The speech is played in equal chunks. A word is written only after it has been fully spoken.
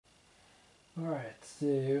Alright,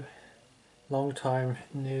 so long time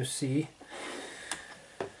no see.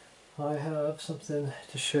 I have something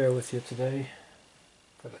to share with you today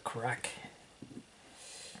for the crack.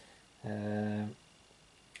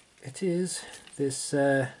 It is this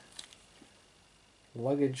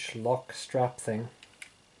luggage lock strap thing.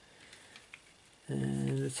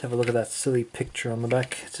 And let's have a look at that silly picture on the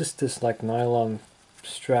back. It's just this like nylon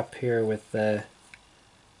strap here with the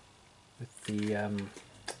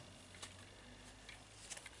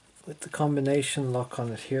combination lock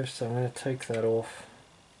on it here, so I'm going to take that off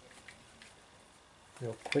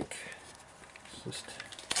real quick. Just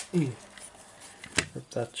rip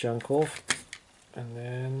that junk off, and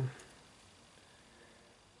then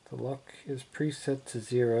the lock is preset to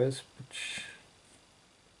zeros, which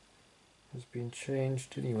has been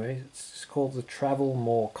changed anyway. It's called the Travel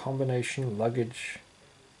More Combination Luggage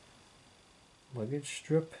luggage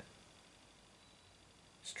strap.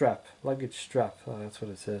 Oh, that's what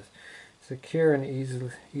it says. Secure and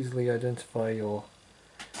easily identify your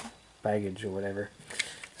baggage or whatever.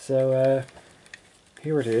 So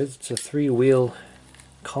here it is. It's a 3-wheel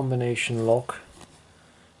combination lock.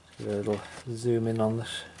 Give a little zoom in on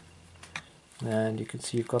this, and you can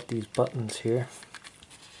see you've got these buttons here.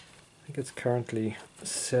 I think it's currently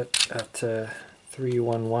set at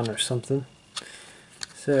 311 or something.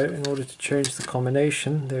 So in order to change the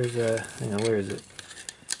combination, there's a, where is it?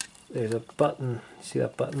 There's a button. See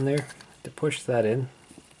that button there? To push that in.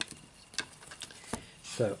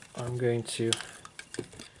 So I'm going to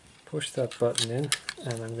push that button in,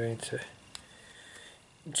 and I'm going to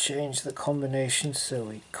change the combination so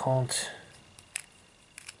we can't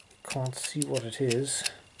see what it is.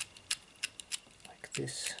 Like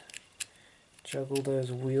this. Juggle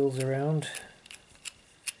those wheels around.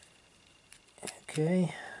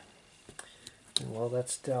 Okay. And while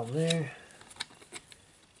that's down there,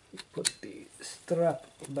 put the strap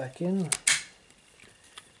back in,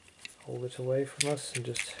 hold it away from us, and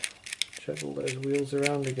just juggle those wheels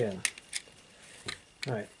around again.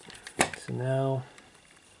 Right, so now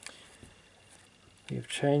we've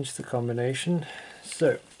changed the combination.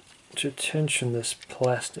 So to tension this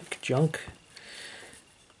plastic junk,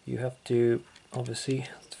 you have to, obviously,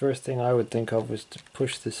 the first thing I would think of was to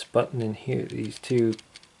push this button in here, these two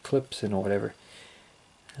clips in or whatever,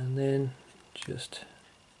 and then just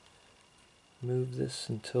move this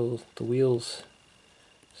until the wheels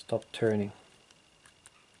stop turning,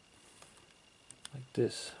 like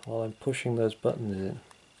this, while I'm pushing those buttons in.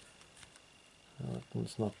 That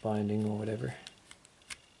one's not binding or whatever,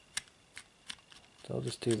 so I'll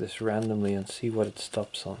just do this randomly and see what it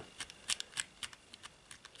stops on.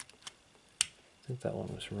 I think that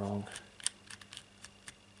one was wrong.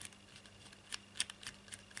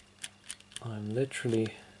 I'm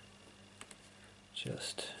literally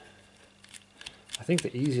just, I think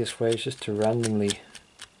the easiest way is just to randomly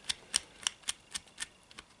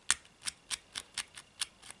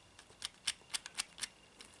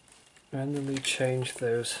change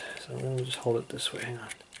those. So I'm going to just hold it this way, hang on.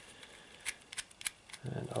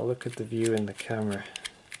 And I'll look at the view in the camera.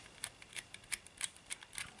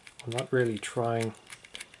 I'm not really trying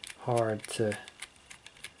hard to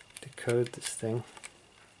decode this thing.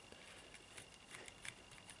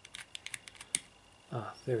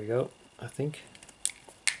 Ah, there we go, I think.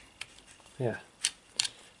 Yeah.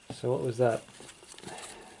 So what was that?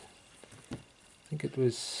 I think it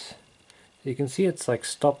was, you can see it's like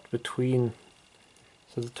stopped between,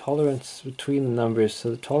 so the tolerance between the numbers, so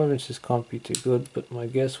the tolerances can't be too good, but my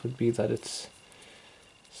guess would be that it's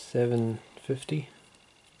 750.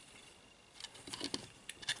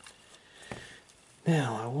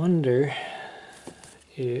 Now I wonder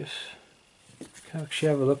if, you can actually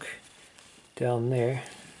have a look down there,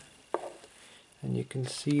 and you can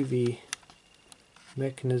see the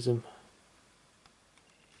mechanism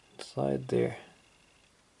inside there.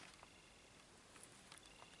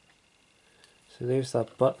 So there's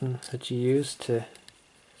that button that you use to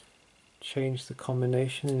change the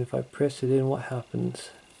combination, and if I press it in, what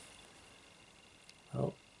happens?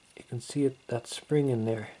 Well, you can see it, that spring in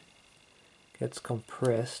there gets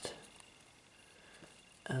compressed,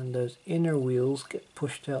 and those inner wheels get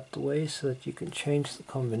pushed out the way so that you can change the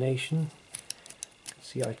combination. You can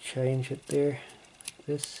see I change it there, like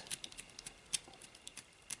this.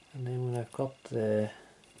 And then when I've got the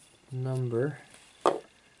number,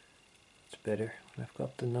 it's better, when I've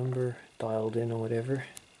got the number dialed in or whatever,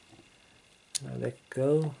 I let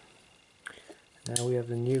go. Now we have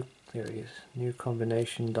the new, there it is, new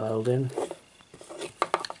combination dialed in.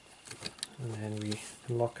 And then we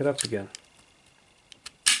can lock it up again.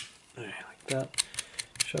 Like that.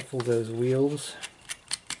 Shuffle those wheels.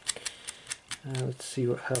 Let's see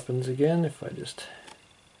what happens again if I just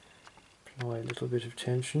apply a little bit of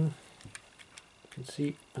tension. You can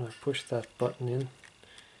see when I push that button in,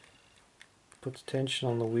 puts tension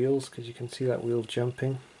on the wheels because you can see that wheel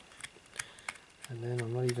jumping. And then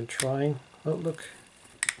I'm not even trying. Oh look,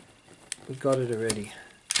 we got it already.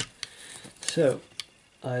 So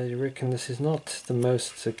I reckon this is not the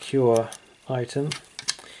most secure item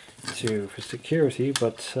for security,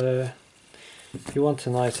 but if you want a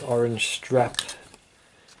nice orange strap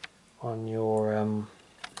on your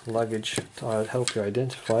luggage to help you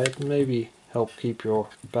identify it and maybe help keep your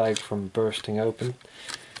bag from bursting open,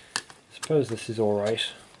 I suppose this is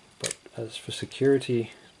alright. But as for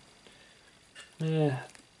security, don't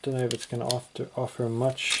know if it's going to offer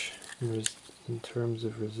much in terms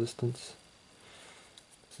of resistance.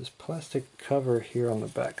 There's this plastic cover here on the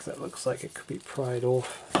back that looks like it could be pried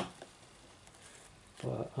off.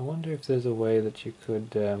 But I wonder if there's a way that you could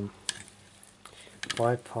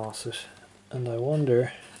bypass it. And I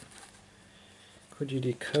wonder, could you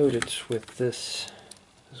decode it with this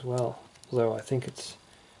as well? Although I think it's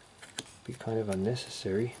be kind of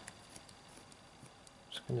unnecessary.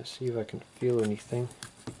 Just going to see if I can feel anything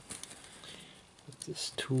with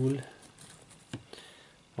this tool.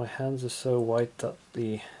 My hands are so white that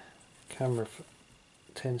the camera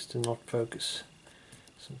tends to not focus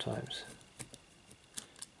sometimes.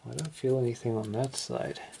 I don't feel anything on that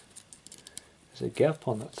side. There's a gap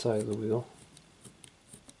on that side of the wheel.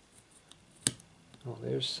 Oh,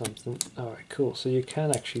 there's something. Alright, cool. So you can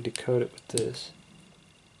actually decode it with this,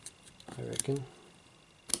 I reckon.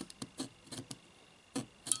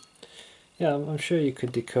 Yeah, I'm sure you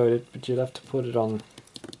could decode it, but you'd have to put it on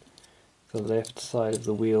the left side of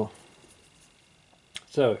the wheel.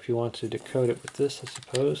 So if you want to decode it with this, I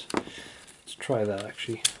suppose, let's try that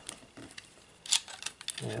actually.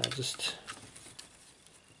 Yeah,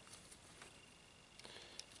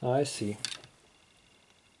 I see.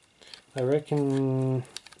 I reckon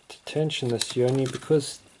to tension this, you only,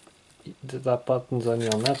 because that button's only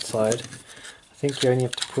on that side, I think you only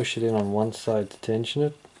have to push it in on one side to tension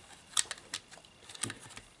it.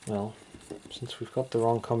 Well, since we've got the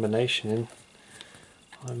wrong combination in,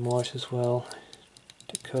 I might as well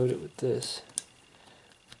decode it with this.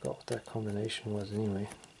 Forgot what that combination was anyway.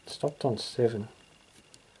 It stopped on 7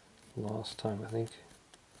 last time, I think.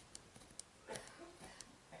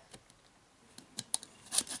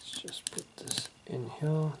 Let's just put this in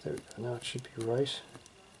here. There we go. Now it should be right.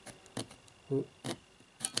 Ooh, it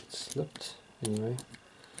slipped anyway.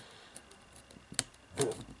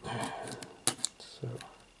 So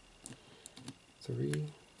 3.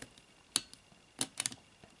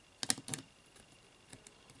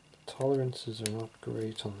 The tolerances are not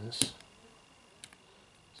great on this.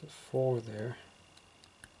 There's a 4 there.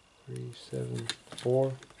 3, 7,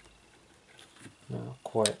 4. No,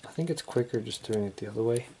 quite. I think it's quicker just doing it the other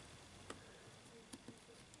way.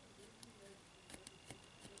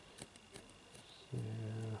 Yeah.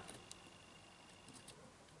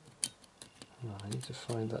 Oh, I need to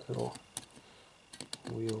find that little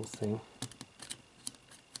wheel thing.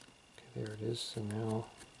 Okay, there it is. So now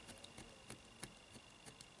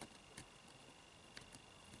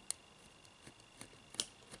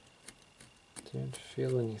don't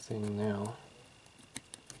feel anything now.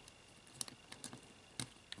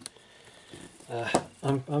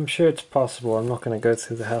 I'm sure it's possible. I'm not going to go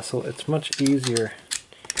through the hassle. It's much easier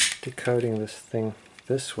decoding this thing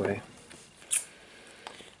this way.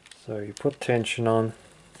 So you put tension on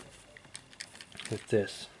with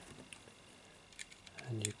this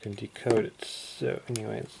and you can decode it. So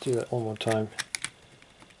anyway, let's do that one more time.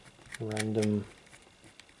 Random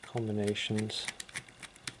combinations.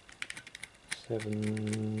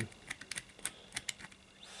 7,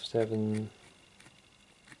 7.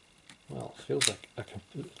 Well, feels like I can.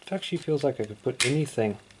 It actually feels like I could put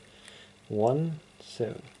anything. 1,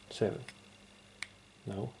 7, 7.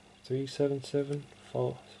 No, 3, 7, 7,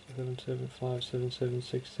 4, 7, 7, 5, 7, 7,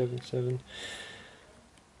 6, 7, 7.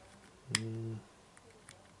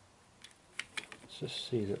 Let's just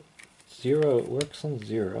see that 0. It works on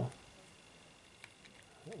 0.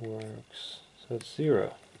 It works. So it's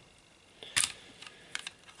 0.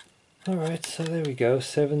 All right. So there we go.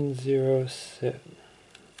 7, 0, 7.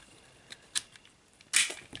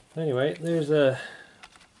 Anyway, there's a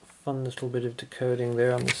fun little bit of decoding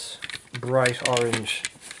there on this bright orange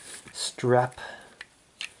strap.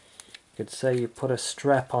 You could say you put a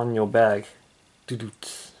strap on your bag.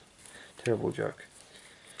 Terrible joke.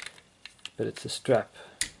 But it's a strap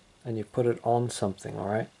and you put it on something,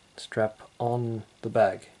 alright? Strap on the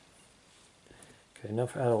bag. Okay,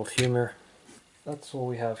 enough adult humor. That's all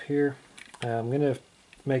we have here. I'm going to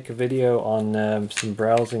make a video on some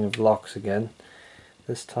browsing of locks again.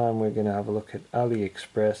 This time we're going to have a look at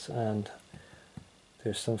AliExpress, and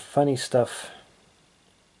there's some funny stuff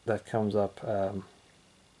that comes up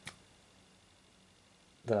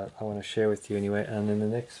that I want to share with you anyway. And in the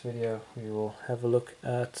next video we will have a look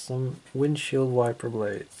at some windshield wiper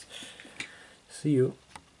blades. See you.